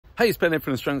Hey, it's Ben here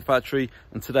from the Strength Factory,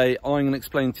 and today I'm going to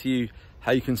explain to you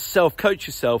how you can self-coach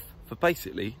yourself for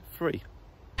basically free.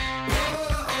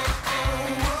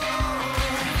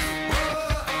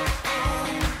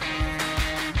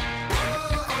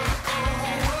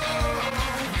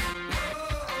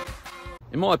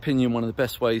 In my opinion, one of the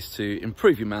best ways to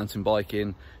improve your mountain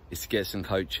biking is to get some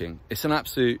coaching. It's an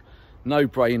absolute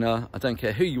no-brainer. I don't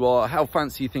care who you are, how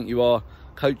fancy you think you are,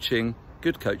 coaching,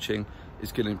 good coaching,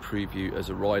 is going to improve you as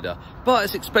a rider. But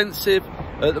it's expensive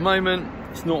at the moment.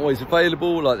 It's not always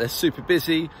available, like they're super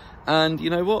busy. And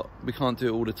you know what? We can't do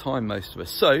it all the time, most of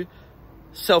us. So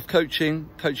self-coaching,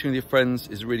 coaching with your friends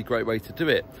is a really great way to do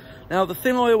it. Now, the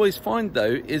thing I always find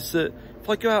though is that if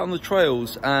I go out on the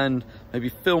trails and maybe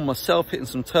film myself hitting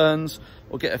some turns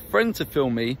or get a friend to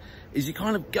film me, is you're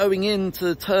kind of going into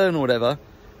the turn or whatever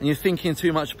and you're thinking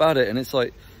too much about it. And it's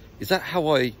like, is that how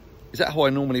I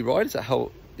normally ride? Is that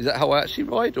how I actually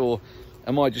ride? Or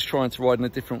am I just trying to ride in a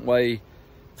different way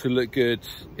to look good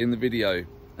in the video?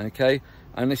 Okay.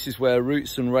 And this is where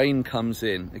Roots and Rain comes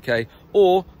in. Okay.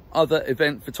 Or other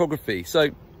event photography. So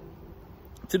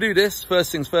to do this,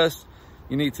 first things first,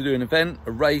 you need to do an event,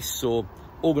 a race or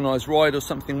organized ride or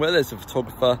something where there's a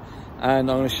photographer. And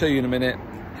I'm going to show you in a minute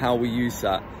how we use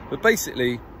that. But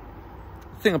basically,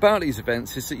 the thing about these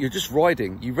events is that you're just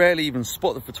riding. You rarely even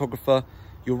spot the photographer.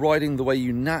 You're riding the way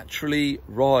you naturally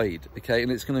ride, okay?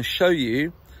 And it's going to show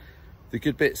you the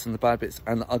good bits and the bad bits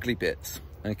and the ugly bits,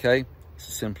 okay? It's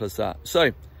as simple as that. So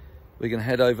we're going to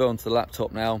head over onto the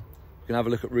laptop now. We're going to have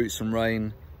a look at Roots and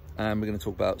Rain, and we're going to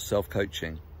talk about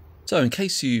self-coaching. So in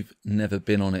case you've never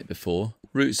been on it before,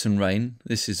 Roots and Rain,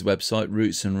 this is the website,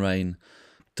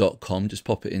 rootsandrain.com. Just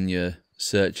pop it in your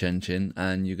search engine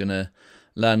and you're going to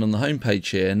land on the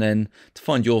homepage here, and then to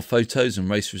find your photos and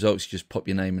race results, you just pop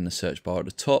your name in the search bar at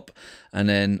the top, and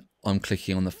then I'm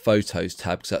clicking on the photos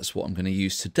tab because that's what I'm going to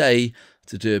use today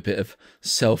to do a bit of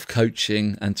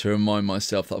self-coaching and to remind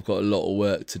myself that I've got a lot of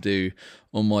work to do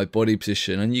on my body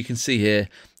position. And you can see here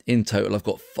in total I've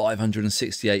got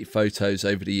 568 photos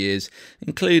over the years,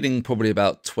 including probably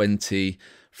about 20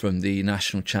 from the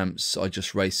national champs I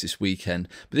just raced this weekend.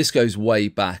 But this goes way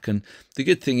back, and the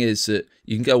good thing is that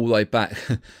you can go all the way back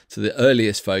to the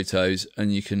earliest photos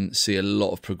and you can see a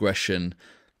lot of progression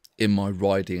in my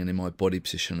riding and in my body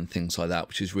position and things like that,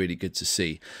 which is really good to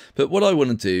see. But what I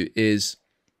want to do is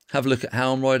have a look at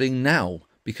how I'm riding now,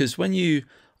 because when you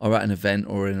are at an event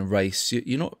or in a race,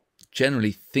 you're not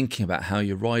generally thinking about how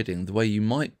you're riding the way you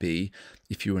might be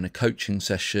if you're in a coaching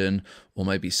session or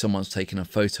maybe someone's taking a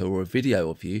photo or a video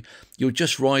of you. You're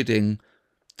just riding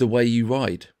the way you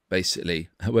ride, basically,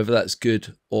 whether that's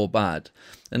good or bad.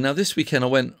 And now this weekend I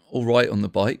went all right on the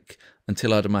bike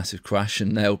until I had a massive crash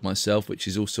and nailed myself, which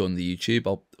is also on the YouTube.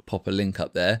 I'll pop a link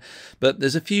up there. But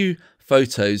there's a few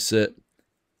photos that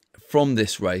from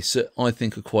this race that I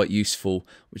think are quite useful,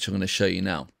 which I'm going to show you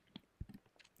now.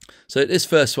 So this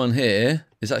first one here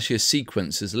is actually a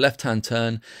sequence. There's a left-hand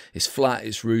turn. It's flat,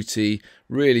 it's rooty,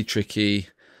 really tricky.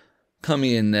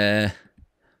 Coming in there,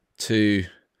 2,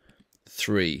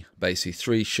 3, basically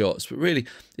 3 shots. But really,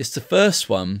 it's the first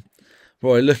one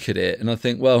where I look at it and I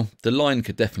think, well, the line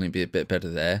could definitely be a bit better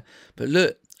there. But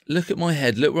look at my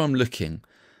head. Look where I'm looking.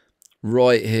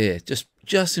 Right here, just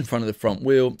in front of the front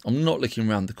wheel. I'm not looking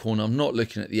around the corner. I'm not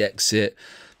looking at the exit.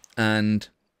 And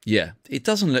yeah, it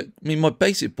doesn't look, I mean, my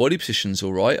basic body position's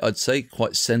all right. I'd say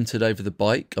quite centered over the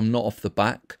bike. I'm not off the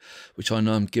back, which I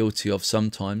know I'm guilty of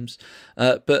sometimes.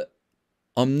 But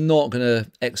I'm not going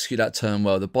to execute that turn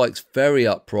well. The bike's very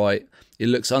upright. It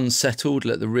looks unsettled,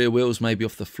 like the rear wheels maybe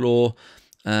off the floor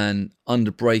and under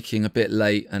braking a bit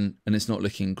late, and it's not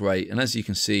looking great. And as you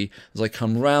can see, as I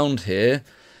come round here,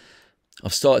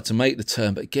 I've started to make the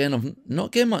turn, but again, I'm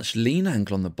not getting much lean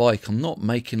angle on the bike. I'm not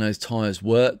making those tyres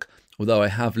work. Although I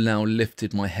have now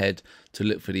lifted my head to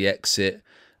look for the exit,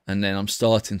 and then I'm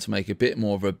starting to make a bit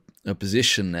more of a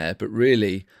position there, but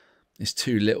really it's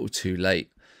too little too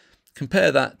late.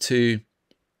 Compare that to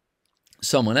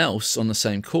someone else on the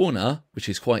same corner, which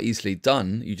is quite easily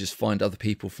done. You just find other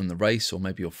people from the race or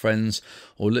maybe your friends,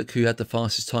 or look who had the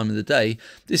fastest time of the day.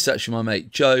 This is actually my mate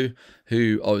Joe,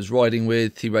 who I was riding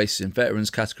with. He races in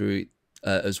veterans category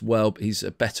as well, but he's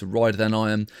a better rider than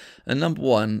I am. And number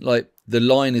one, like, the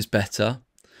line is better.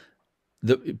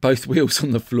 Both wheels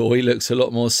on the floor. He looks a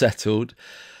lot more settled.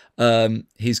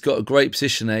 He's got a great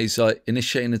position there. He's like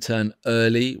initiating the turn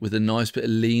early with a nice bit of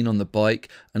lean on the bike.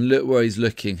 And look where he's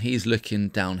looking. He's looking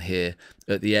down here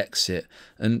at the exit.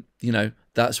 And, you know,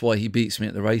 that's why he beats me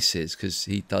at the races, because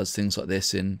he does things like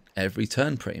this in every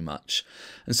turn pretty much.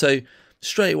 And so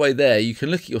straight away there, you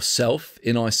can look at yourself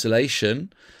in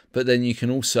isolation, but then you can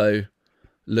also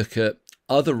look at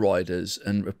other riders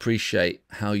and appreciate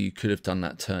how you could have done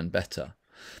that turn better.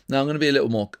 Now I'm going to be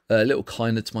a little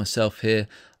kinder to myself here.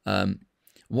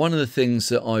 One of the things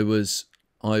that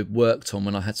I worked on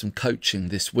when I had some coaching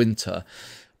this winter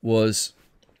was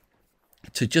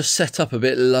to just set up a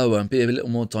bit lower and be a little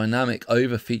more dynamic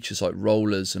over features like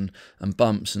rollers and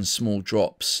bumps and small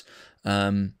drops.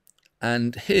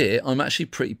 And here I'm actually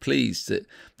pretty pleased that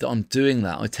I'm doing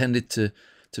that. I tended to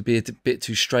be a bit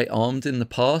too straight armed in the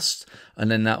past,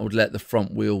 and then that would let the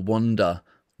front wheel wander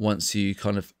once you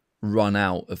kind of run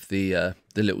out of the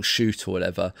little chute or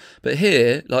whatever. But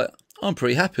here, like, I'm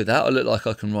pretty happy with that. I look like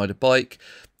I can ride a bike.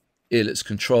 It looks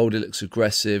controlled, it looks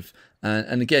aggressive.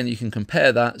 And again, you can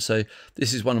compare that. So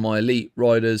this is one of my elite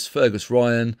riders, Fergus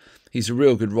Ryan. He's a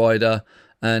real good rider.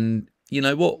 And you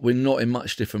know what? We're not in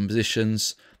much different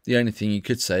positions. The only thing you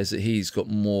could say is that he's got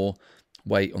more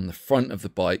weight on the front of the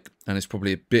bike and is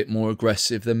probably a bit more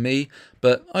aggressive than me.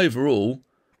 But overall,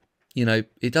 you know,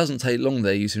 it doesn't take long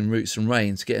there using Roots and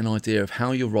Rain to get an idea of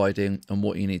how you're riding and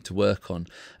what you need to work on.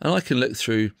 And I can look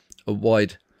through a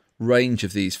wide range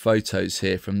of these photos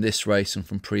here from this race and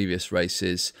from previous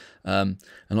races, and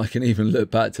I can even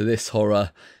look back to this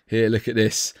horror here. Look at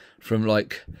this from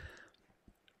like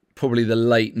probably the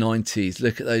late 90s.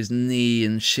 Look at those knee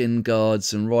and shin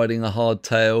guards and riding a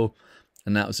hardtail,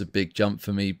 and that was a big jump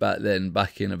for me back then,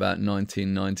 back in about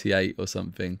 1998 or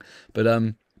something. But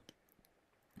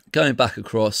going back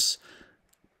across,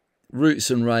 Roots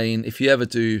and Rain, if you ever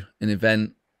do an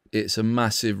event, it's a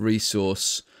massive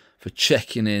resource for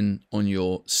checking in on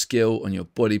your skill, on your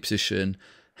body position,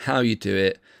 how you do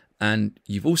it. And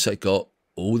you've also got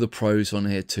all the pros on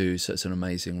here too, so it's an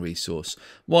amazing resource.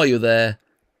 While you're there,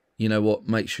 you know what,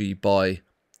 make sure you buy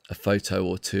a photo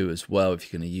or two as well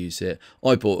if you're going to use it.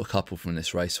 I bought a couple from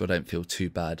this race, so I don't feel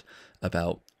too bad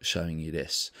about showing you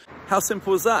this. How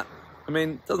simple is that? I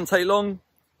mean, it doesn't take long.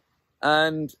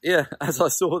 And yeah, as I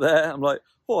saw there, I'm like,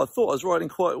 oh, I thought I was riding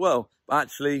quite well. But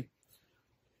actually,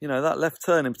 you know, that left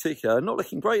turn in particular, not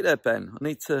looking great there, Ben. I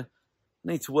need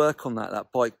to work on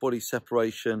that bike body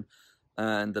separation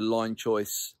and the line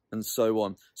choice and so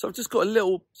on. So I've just got a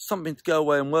little something to go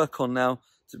away and work on now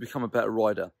to become a better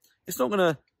rider. It's not going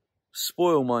to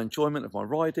spoil my enjoyment of my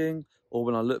riding or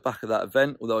when I look back at that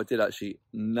event, although I did actually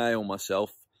nail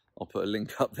myself. I'll put a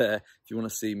link up there if you want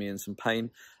to see me in some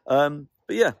pain. But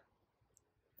yeah,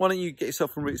 why don't you get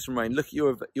yourself on Roots and Rain, look at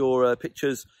your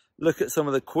pictures, look at some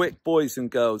of the quick boys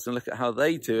and girls and look at how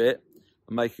they do it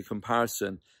and make a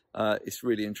comparison. It's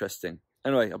really interesting.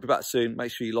 Anyway, I'll be back soon.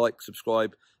 Make sure you like,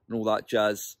 subscribe and all that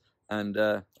jazz. And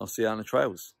I'll see you on the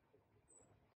trails.